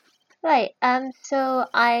Right, so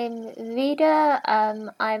I'm Rida.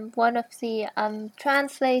 I'm one of the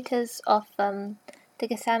translators of the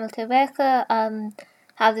Gesammelte Werke.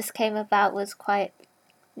 How this came about was quite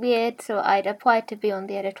weird. So I'd applied to be on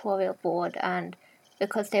the editorial board, and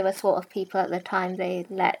because they were sort of people at the time, they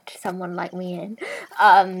let someone like me in.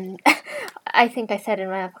 Um, I think I said in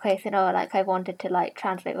my application, like I wanted to like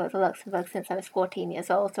translate Rosa Luxemburg since I was 14 years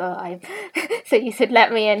old, so so you should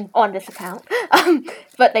let me in on this account.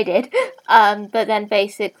 But they did. But then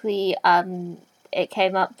basically, it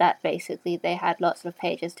came up that basically they had lots of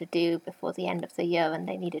pages to do before the end of the year, and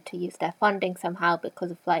they needed to use their funding somehow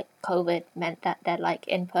because of like COVID meant that their like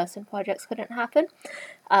in-person projects couldn't happen.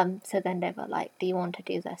 So then they were like, "Do you want to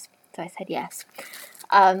do this?" So I said yes.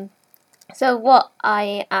 So what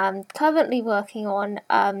I am currently working on,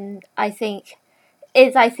 I think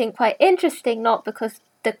quite interesting, not because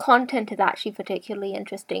the content is actually particularly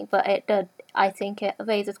interesting, but I think it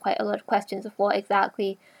raises quite a lot of questions of what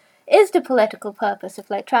exactly is the political purpose of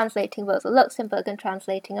like translating Rosa Luxemburg and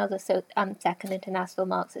translating other Second International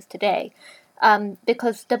Marxists today,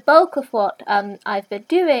 because the bulk of what I've been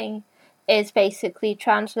doing is basically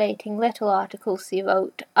translating little articles she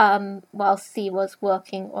wrote whilst she was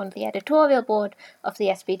working on the editorial board of the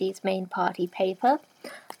SPD's main party paper.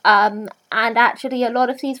 And actually, a lot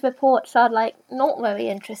of these reports are like not very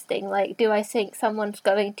interesting. Like, do I think someone's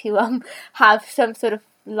going to have some sort of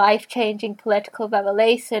life-changing political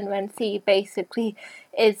revelation when she basically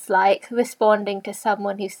is like responding to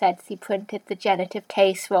someone who said she printed the genitive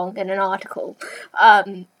case wrong in an article?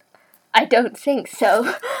 I don't think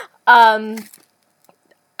so. And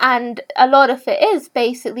a lot of it is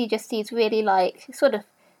basically just these really like sort of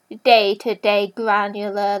day-to-day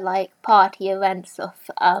granular like party events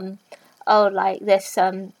of like this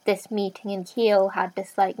meeting in Kiel had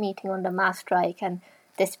this like meeting on the mass strike, and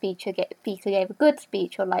this speaker gave a good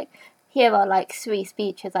speech, or like here are like 3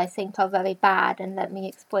 speeches I think are very bad, and let me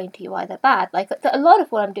explain to you why they're bad. Like a lot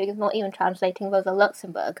of what I'm doing is not even translating Rosa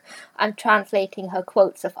Luxemburg. I'm translating her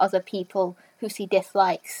quotes of other people who she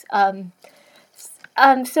dislikes. So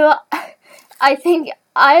I think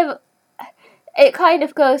it kind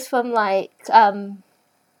of goes from like,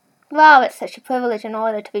 wow, it's such a privilege and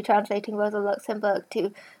honor to be translating Rosa Luxemburg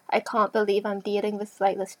to, I can't believe I'm dealing with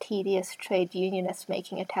like this tedious trade unionist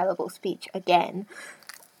making a terrible speech again.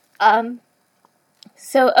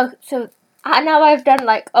 So now I've done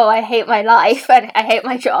like, I hate my life and I hate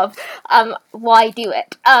my job. Why do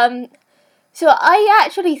it? So I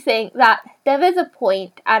actually think that there is a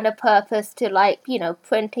point and a purpose to like,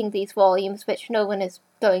 printing these volumes which no one is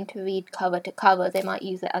going to read cover to cover. They might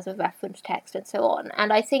use it as a reference text and so on.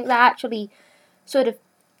 And I think that actually sort of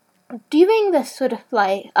doing this sort of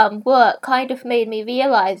like work kind of made me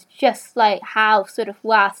realize just like how sort of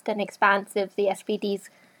vast and expansive the SPD's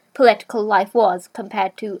political life was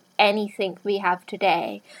compared to anything we have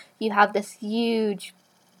today. You have this huge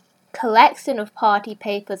collection of party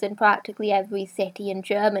papers in practically every city in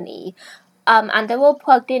Germany, and they're all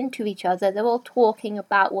plugged into each other. They're all talking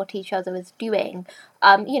about what each other is doing.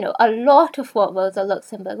 A lot of what Rosa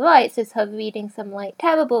Luxemburg writes is her reading some like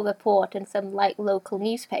terrible report in some like local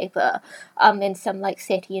newspaper, in some like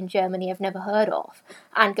city in Germany I've never heard of,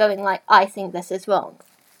 and going like, I think this is wrong.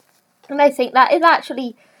 And I think that is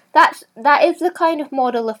actually that is the kind of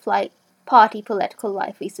model of like party political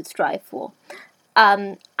life we should strive for.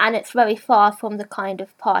 And it's very far from the kind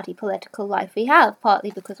of party political life we have,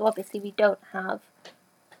 partly because obviously we don't have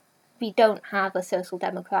a social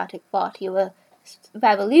democratic party or a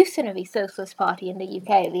revolutionary socialist party in the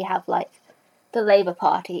UK. We have like the Labour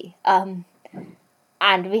Party, and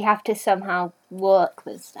we have to somehow work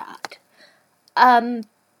with that. And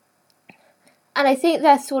I think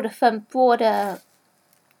there's sort of some broader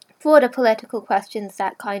political questions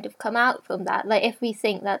that kind of come out from that. Like, if we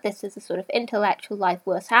think that this is a sort of intellectual life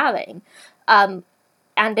worth having, and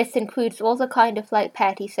this includes all the kind of like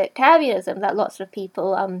petty sectarianism that lots of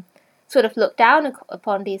people sort of look down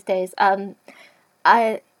upon these days.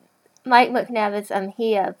 Mike McNair is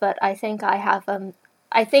here, but I think I have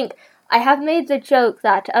made the joke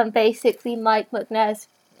that basically Mike McNair's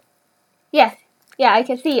yeah, I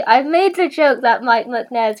can see. I've made the joke that Mike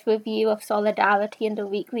McNair's review of Solidarity in the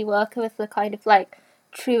Weekly Worker is the kind of like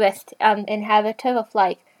truest inheritor of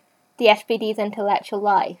like the SPD's intellectual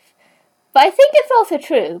life. But I think it's also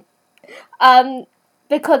true,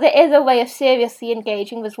 because it is a way of seriously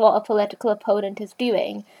engaging with what a political opponent is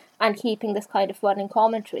doing and keeping this kind of running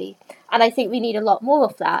commentary. And I think we need a lot more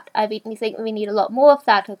of that. I think we need a lot more of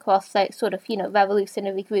that across like sort of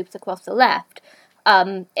revolutionary groups across the left.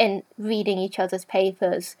 In reading each other's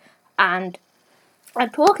papers and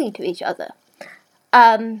talking to each other.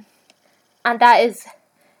 and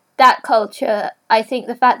that culture. I think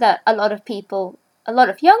the fact that a lot of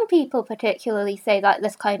young people particularly, say that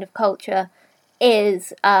this kind of culture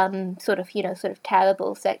is sort of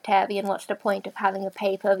terrible, sectarian. What's the point of having a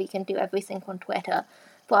paper? We can do everything on Twitter,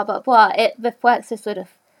 blah blah blah. It reflects a sort of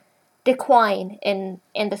decline in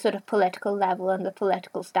the sort of political level and the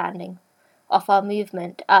political standing of our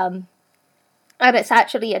movement. And it's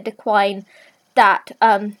actually a decline that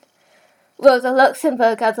Rosa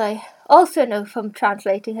Luxemburg, as I also know from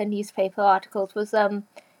translating her newspaper articles, was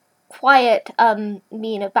quite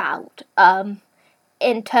mean about,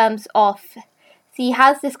 in terms of she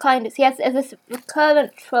has this this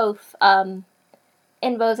recurrent trope in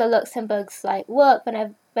Rosa Luxemburg's work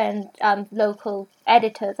when local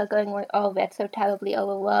editors are going like, oh, we're so terribly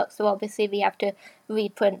overworked, so obviously we have to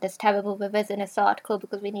reprint this terrible revisionist article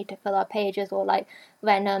because we need to fill our pages, or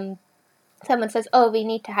when someone says, oh, we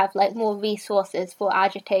need to have more resources for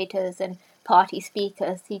agitators and party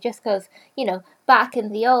speakers. He just goes, back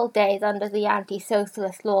in the old days under the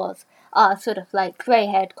anti-socialist laws, our sort of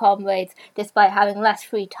grey-haired comrades, despite having less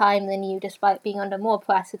free time than you, despite being under more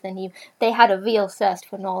pressure than you, they had a real thirst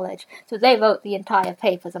for knowledge. So they wrote the entire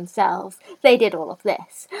paper themselves. They did all of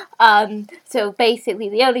this. So basically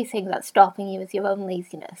the only thing that's stopping you is your own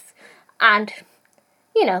laziness. And,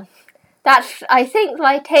 that's, I think,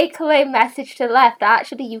 my takeaway message to the left.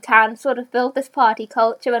 Actually, you can sort of build this party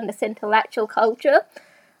culture and this intellectual culture,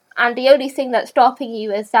 and the only thing that's stopping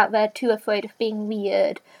you is that we're too afraid of being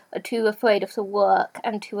weird, or too afraid of the work,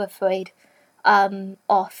 and too afraid of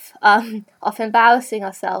embarrassing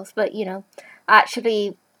ourselves. But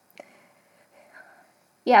actually,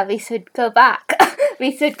 yeah, we should go back.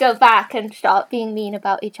 We should go back and start being mean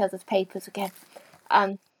about each other's papers again.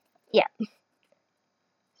 Yeah.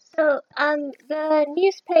 So, the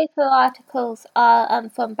newspaper articles are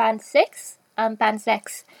from Band 6, and that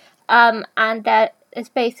is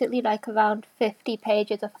basically around 50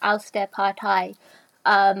 pages of Aus der Partei,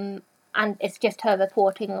 and it's just her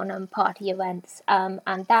reporting on party events, and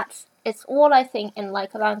it's all, I think, in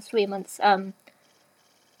around 3 months, in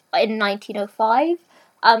 1905,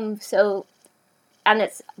 so, and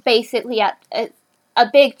it's basically a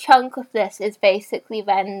big chunk of this is basically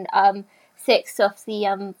when 6 of the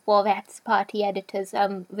Vaquas party editors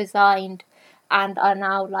resigned and are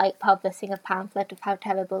now publishing a pamphlet of how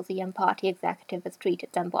terrible the party executive has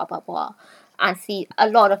treated them, blah blah blah. And see, a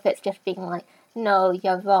lot of it's just being no,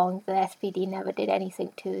 you're wrong, the SPD never did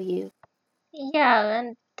anything to you. Yeah,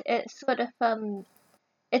 and it's sort of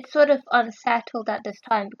unsettled at this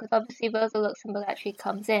time, because obviously Rosa Luxemburg actually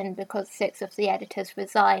comes in because 6 of the editors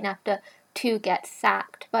resign after 2 get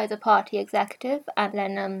sacked by the party executive,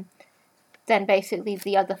 and then basically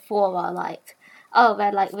the other 4 are oh,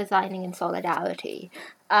 they're resigning in solidarity.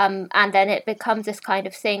 And then it becomes this kind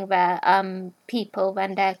of thing where people,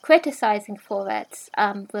 when they're criticizing Forets,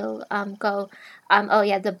 will go, oh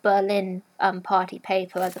yeah, the Berlin party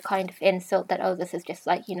paper, as a kind of insult that, oh, this is just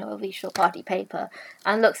a regional party paper.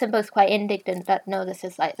 And Luxemburg's quite indignant that, no, this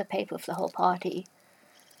is the paper of the whole party.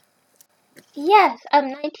 Yes,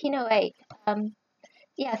 1908.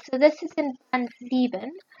 Yeah, so this is in Band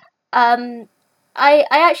 7. I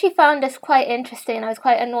actually found this quite interesting. I was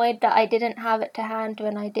quite annoyed that I didn't have it to hand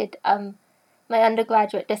when I did my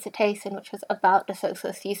undergraduate dissertation, which was about the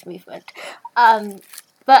socialist youth movement.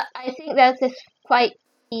 But I think there's this quite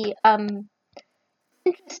interesting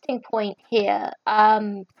point here.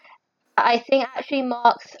 I think actually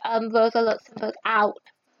marks Rosa Luxemburg out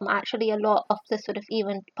from actually a lot of the sort of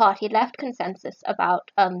even party left consensus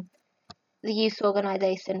about the youth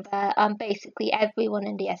organization, where basically everyone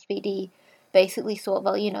in the SPD basically thought,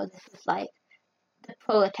 well, this is the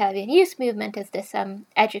proletarian youth movement is this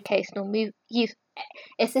educational movement.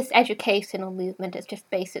 It's just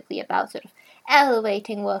basically about sort of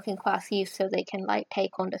elevating working class youth so they can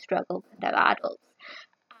take on the struggle when they're adults.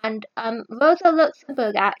 And Rosa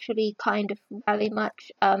Luxemburg actually kind of very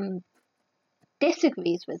much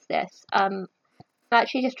disagrees with this. I'm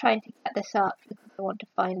actually just trying to get this up because I want to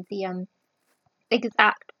find the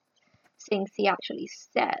exact things he actually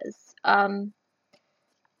says.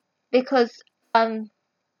 Because Clark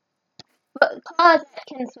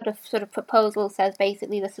Atkins' sort of proposal says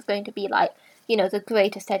basically this is going to be the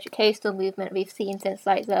greatest educational movement we've seen since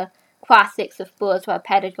the classics of bourgeois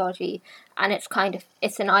pedagogy, and it's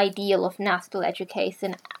an ideal of national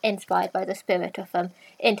education inspired by the spirit of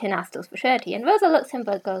international fraternity. And Rosa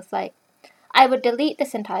Luxemburg goes I would delete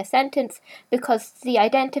this entire sentence because the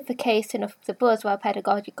identification of the bourgeois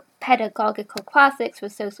pedagogical classics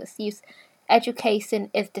with socialist youth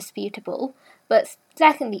education is disputable. But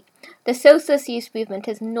secondly, the socialist youth movement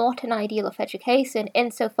is not an ideal of education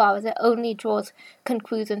insofar as it only draws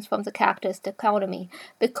conclusions from the capitalist economy.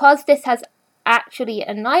 Because this has actually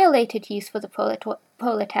annihilated use for the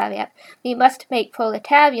proletariat, we must make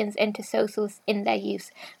proletarians into socialists in their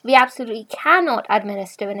use. We absolutely cannot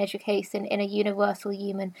administer an education in a universal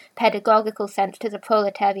human pedagogical sense to the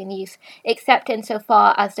proletarian use, except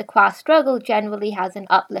insofar as the class struggle generally has an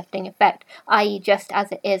uplifting effect, i.e. just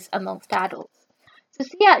as it is amongst adults. So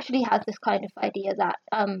she actually has this kind of idea that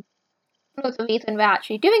the reason we're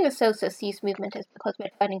actually doing a socialist youth movement is because we're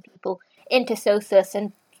turning people into socialists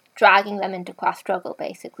and dragging them into class struggle,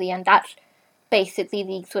 basically, and that's basically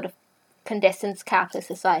the sort of conditions capitalist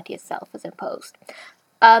society itself has imposed.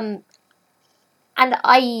 And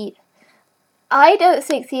I don't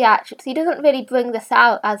think she doesn't really bring this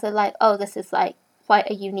out as a like, oh, this is like quite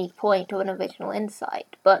a unique point or an original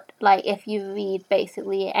insight. But like, if you read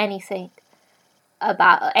basically anything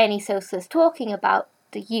about any socialist talking about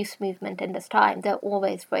the youth movement in this time, they're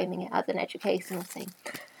always framing it as an educational thing.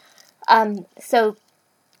 So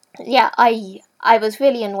yeah, I was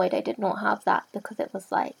really annoyed I did not have that, because it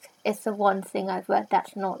was like, it's the one thing I've read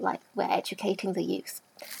that's not like, we're educating the youth.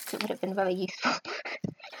 So it would have been very useful.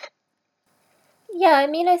 Yeah, I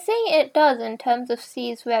mean, I think it does in terms of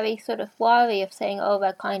C's very sort of worry of saying, oh,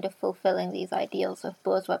 we're kind of fulfilling these ideals of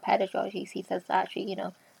bourgeois pedagogy. He says that actually, you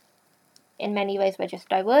know, in many ways we're just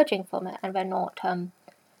diverging from it, and we're not,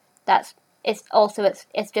 it's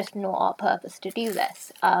just not our purpose to do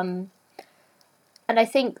this. And I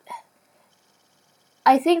think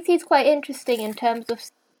he's quite interesting in terms of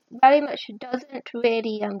very much doesn't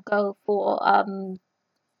really go for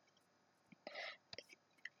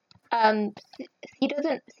he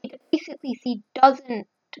doesn't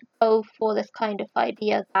go for this kind of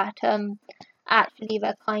idea that actually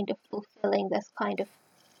they're kind of fulfilling this kind of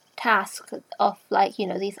task of, like, you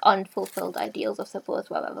know, these unfulfilled ideals of the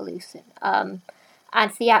bourgeois revolution. And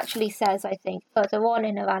he actually says, I think, further on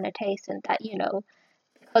in her annotation that, you know,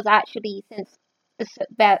 because actually, since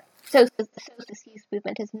the socialist youth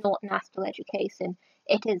movement is not national education,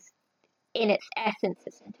 it is, in its essence,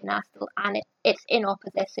 it's international, and it's in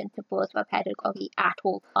opposition to bourgeois pedagogy at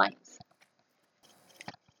all times.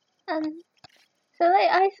 So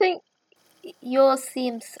I think yours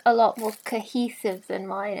seems a lot more cohesive than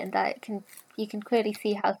mine, and that you can clearly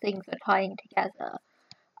see how things are tying together.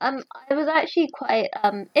 I was actually quite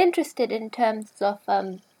interested in terms of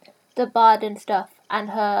the Baden stuff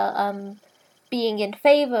and her being in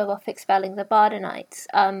favour of expelling the Badenites,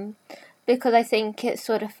 because I think it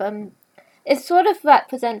sort of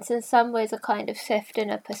represents in some ways a kind of shift in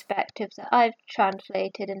a perspective that I've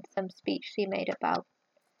translated in some speech she made about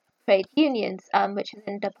trade unions, which is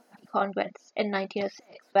in the Party Congress in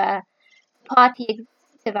 1906, where the party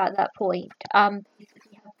executive at that point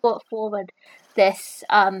basically have brought forward this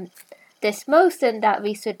motion that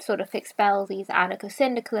we should sort of expel these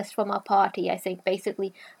anarcho-syndicalists from our party. I think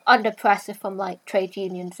basically under pressure from like trade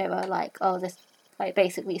unions, they were like, oh, this like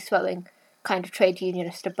basically throwing kind of trade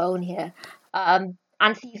unionists a bone here. And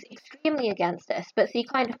he's extremely against this, but he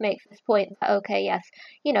kind of makes this point that, okay, yes,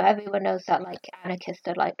 you know, everyone knows that like anarchists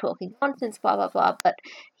are like talking nonsense, blah blah blah, but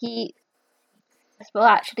he says, well,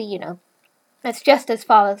 actually, you know, it's just as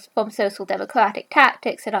far as from social democratic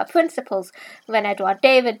tactics and our principles when Edward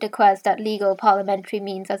David declares that legal parliamentary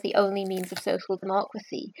means are the only means of social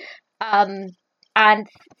democracy. And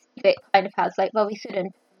it kind of has like, well, we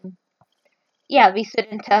shouldn't,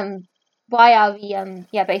 why are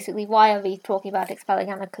we talking about expelling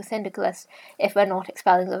anarcho-syndicalists if we're not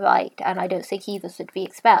expelling the right? And I don't think either should be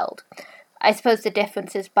expelled. I suppose the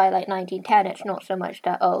difference is by like 1910, it's not so much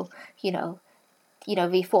that, oh, you know,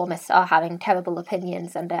 reformists are having terrible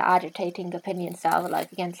opinions and they're agitating opinions that are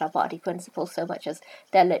like against our party principles, so much as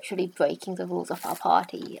they're literally breaking the rules of our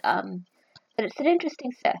party. But it's an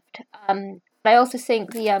interesting shift. I also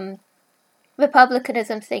think the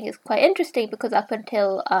republicanism thing is quite interesting, because up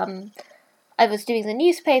until I was doing the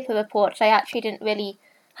newspaper reports, I actually didn't really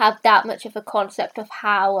have that much of a concept of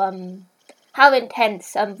how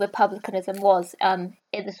intense republicanism was in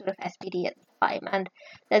the sort of SPD at the time. And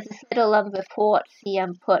there's this little report he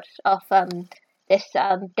put of this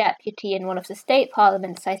deputy in one of the state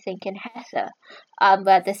parliaments, I think in Hesse,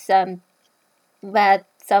 where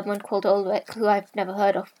someone called Ulrich, who I've never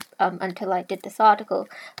heard of until I did this article,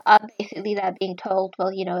 basically they're being told,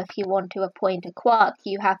 well, you know, if you want to appoint a clerk,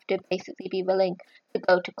 you have to basically be willing to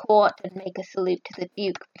go to court and make a salute to the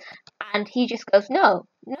Duke. And he just goes, no,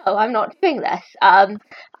 I'm not doing this. And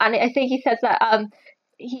I think he says that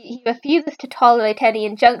he refuses to tolerate any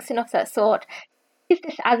injunction of that sort.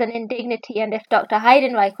 this as an indignity, and if Dr.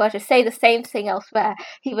 Heidenreich were to say the same thing elsewhere,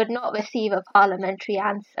 he would not receive a parliamentary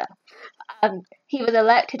answer. He was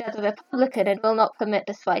elected as a Republican and will not permit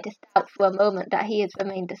the slightest doubt for a moment that he has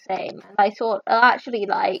remained the same. And I thought, actually,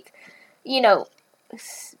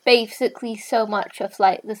 basically so much of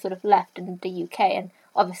the sort of left in the UK, and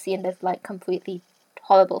obviously in this completely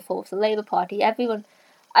horrible fall of the Labour Party,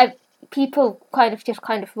 people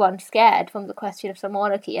kind of run scared from the question of the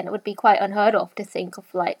monarchy, and it would be quite unheard of to think of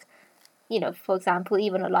for example,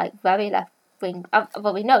 even a very left wing.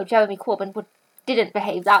 Well, we know Jeremy Corbyn didn't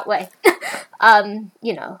behave that way.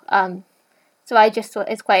 So I just thought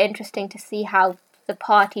it's quite interesting to see how the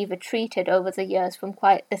party retreated over the years from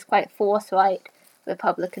quite forthright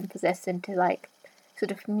Republican position to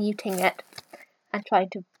sort of muting it and trying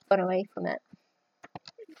to run away from it.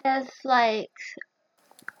 There's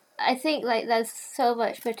I think there's so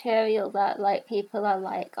much material that people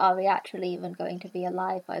are we actually even going to be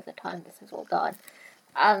alive by the time this is all done?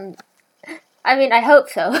 I mean, I hope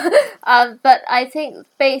so. But I think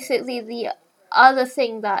basically the other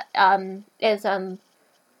thing that is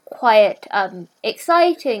quite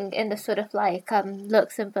exciting in the sort of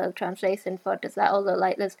Luxemburg translation front is that although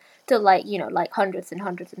there's still hundreds and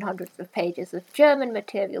hundreds and hundreds of pages of German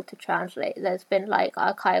material to translate, there's been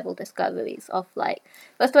archival discoveries of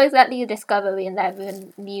it's not exactly a discovery, and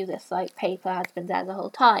everyone knew this paper has been there the whole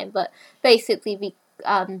time, but basically we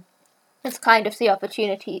it's kind of the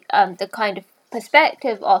opportunity, the kind of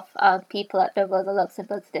perspective of people at the Rosa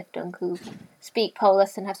Luxemburg Stiftung who speak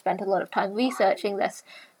Polish and have spent a lot of time researching this,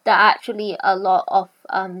 that actually a lot of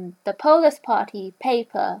the Polish party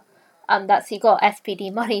paper that she got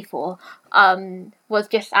SPD money for was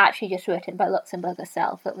just written by Luxemburg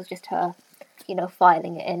herself. It was just her,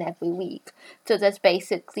 filing it in every week. So there's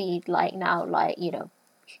basically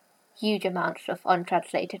huge amounts of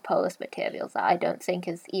untranslated Polish materials that I don't think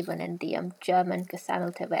is even in the German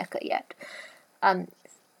Gesammelte Werke yet.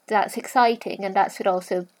 That's exciting, and that should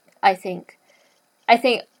also, I think I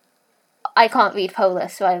can't read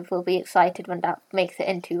Polish, so I will be excited when that makes it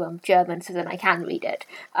into German, so then I can read it.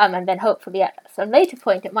 And then hopefully at some later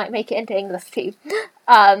point it might make it into English too.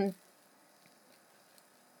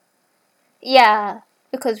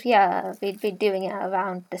 Because we'd be doing it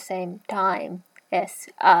around the same time. Yes.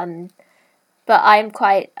 But I'm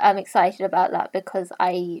quite excited about that because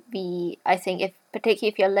I think particularly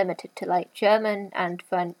if you're limited to German and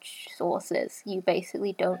French sources, you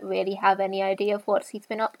basically don't really have any idea of what he's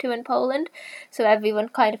been up to in Poland. So everyone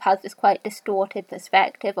kind of has this quite distorted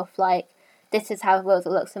perspective of this is how Rosa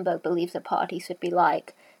Luxemburg believes a party should be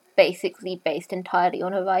basically based entirely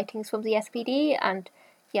on her writings from the SPD. And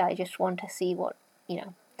I just want to see what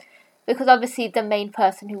because obviously the main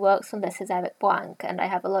person who works on this is Eric Blank, and I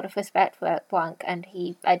have a lot of respect for Eric Blank, and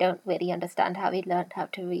I don't really understand how he learned how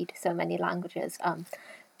to read so many languages,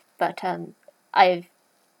 but I'd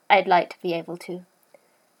like to be able to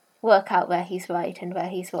work out where he's right and where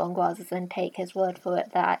he's wrong, rather than take his word for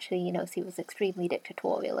it that actually, she was extremely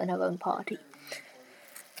dictatorial in her own party.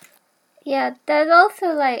 Yeah, there's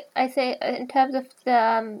also, I say, in terms of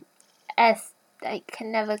the I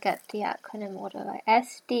can never get the acronym order right,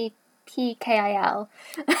 SDPKIL.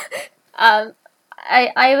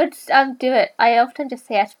 I would do it. I often just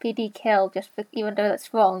say SPD kill, even though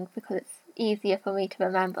that's wrong, because it's easier for me to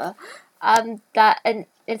remember. That in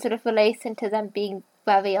sort of relation to them being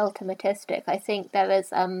very ultimatistic, I think there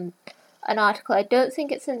is an article. I don't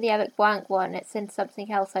think it's in the Eric Blank one. It's in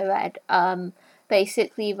something else I read.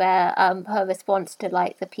 Basically, where her response to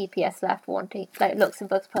the PPS left wanting,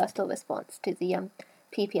 Luxemburg's personal response to the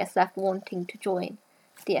PPS left wanting to join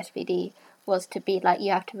the SPD was to be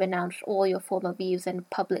you have to renounce all your former views and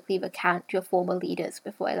publicly recant your former leaders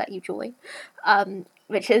before I let you join,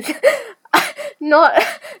 which is not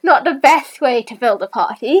the best way to build a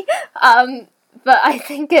party, but I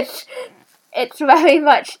think it's very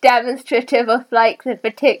much demonstrative of the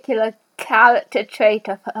particular character trait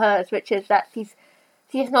of hers, which is that she's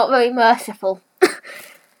not very merciful.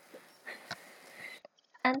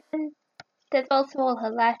 And then there's also all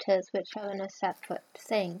her letters, which are in a separate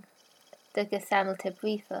thing, the Gesammelte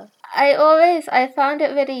Briefe. I found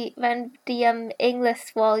it really, when the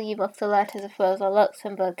English volume of the Letters of Rosa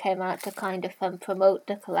Luxemburg came out to kind of promote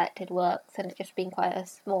the collected works, and it just being quite a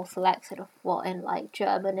small selection of what in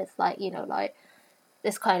German is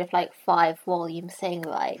this kind of 5-volume thing,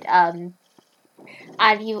 right?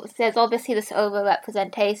 And there's obviously this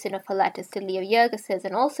over-representation of her letters to Leo Jurgensen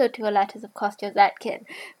and also to her letters of Kostya Zetkin,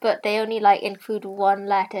 but they only include one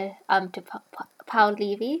letter to Paul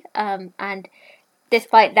Levy, and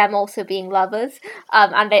despite them also being lovers.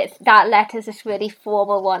 And that letter's this really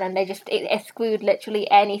formal one, and it exclude literally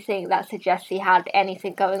anything that suggests he had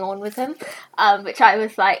anything going on with him. Which I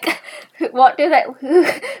was like, what do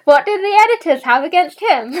the editors have against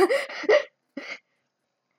him?